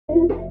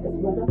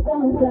Hey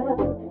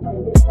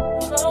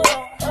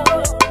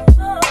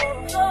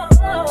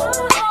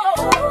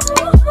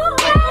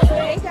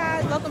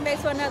guys, welcome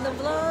back to another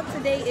vlog.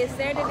 Today is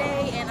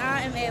Saturday and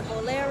I am at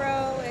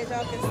Bowlero, as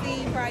y'all can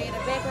see probably in the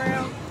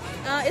background.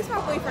 It's my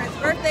boyfriend's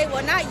birthday.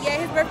 Well, not yet.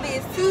 His birthday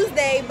is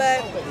Tuesday,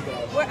 but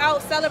we're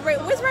out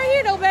celebrating. What's right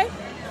here though, babe?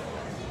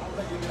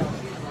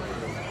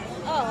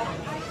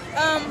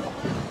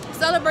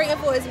 Celebrating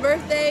for his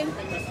birthday.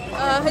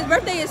 His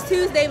birthday is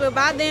Tuesday, but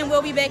by then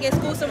we'll be back at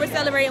school, so we're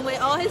celebrating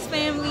with all his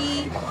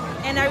family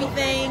and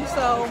everything.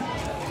 So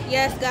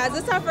yes guys,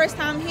 this is our first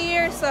time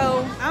here,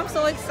 so I'm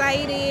so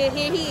excited.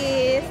 Here he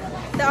is,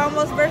 the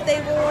almost birthday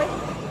boy.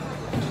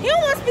 He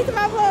don't want to speak to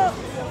my vlog.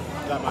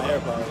 Got my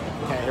AirPods.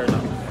 Can't hear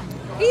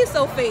nothing. He's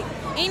so fake.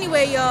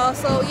 Anyway y'all,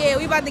 so yeah,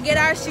 we about to get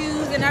our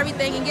shoes and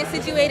everything and get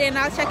situated, and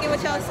I'll check in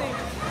with y'all soon.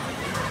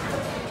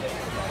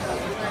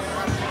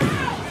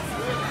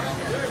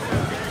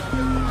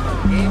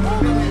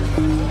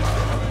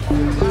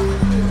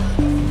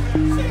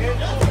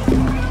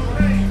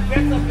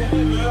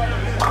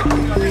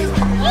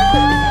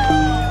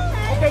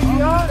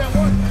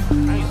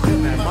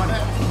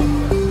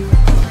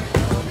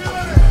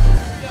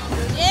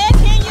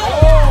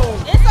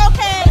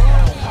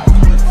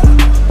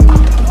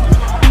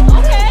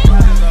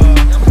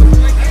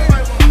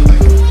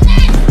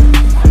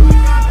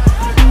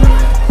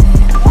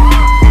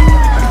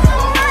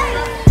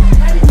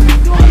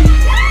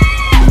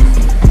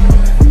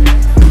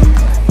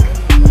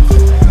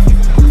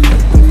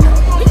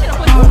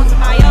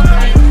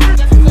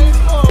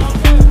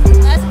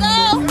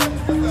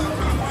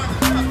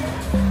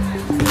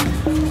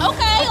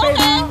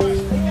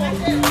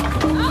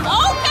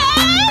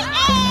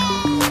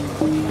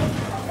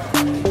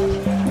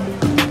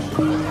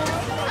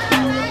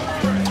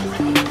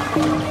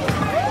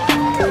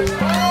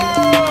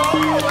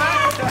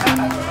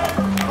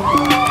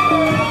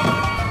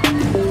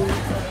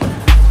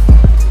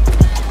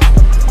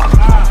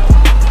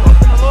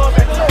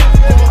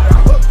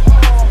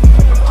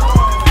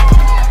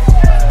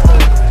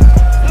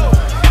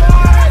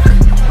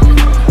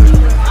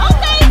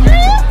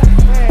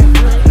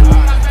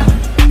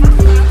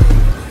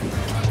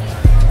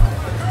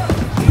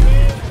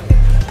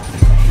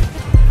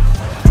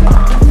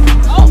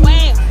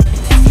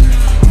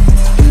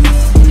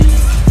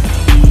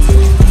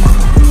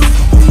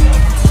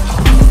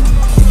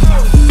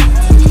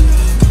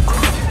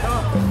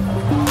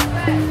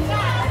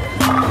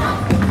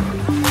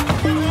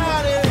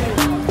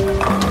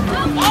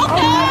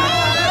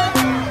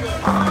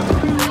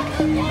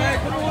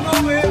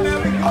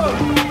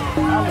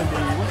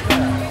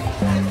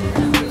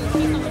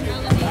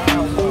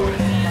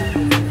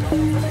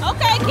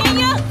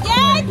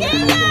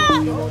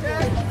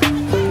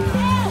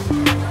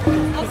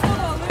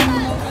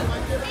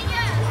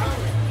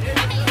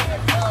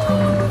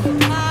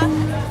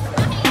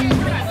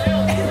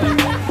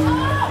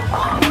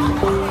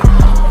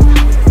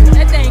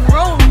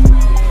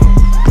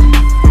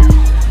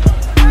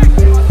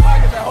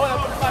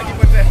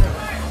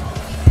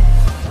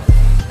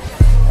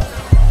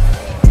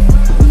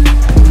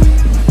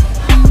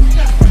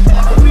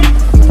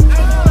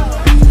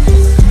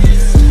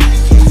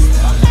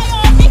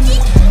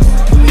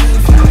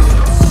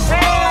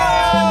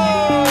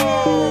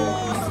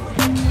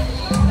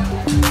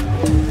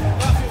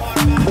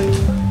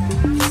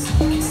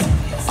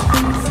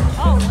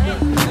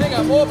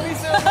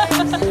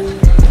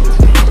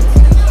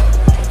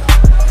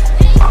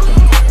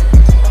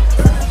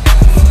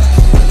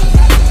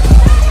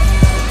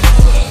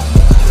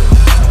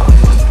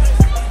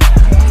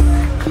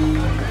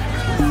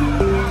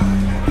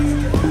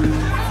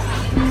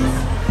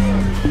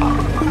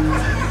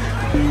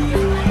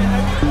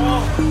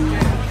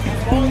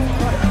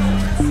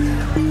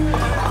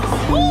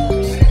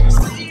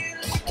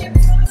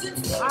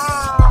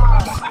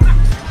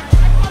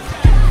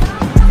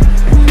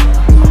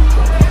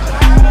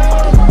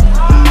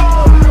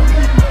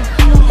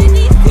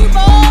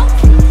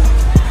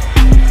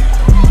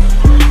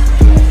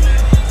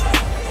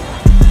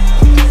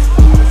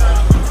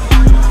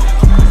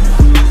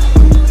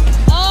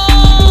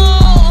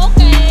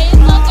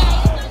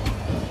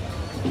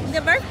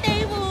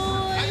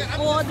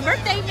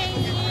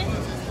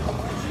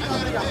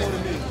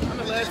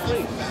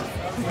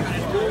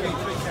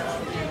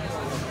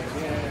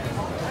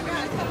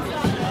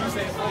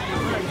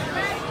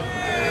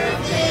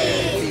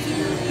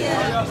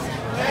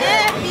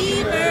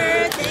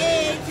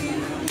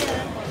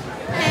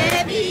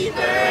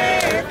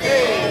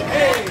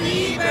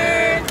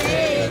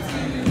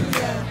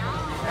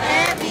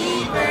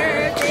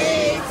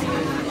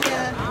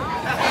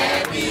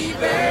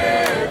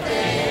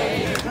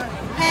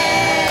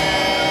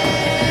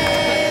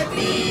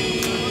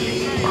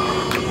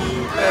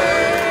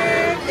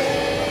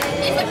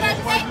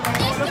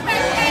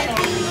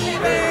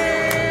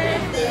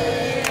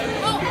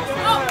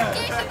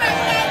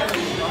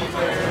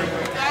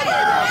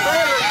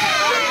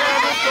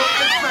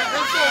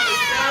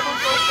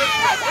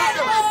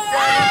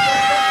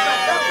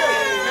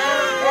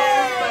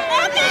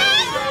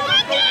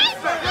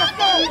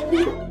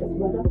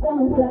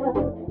 down.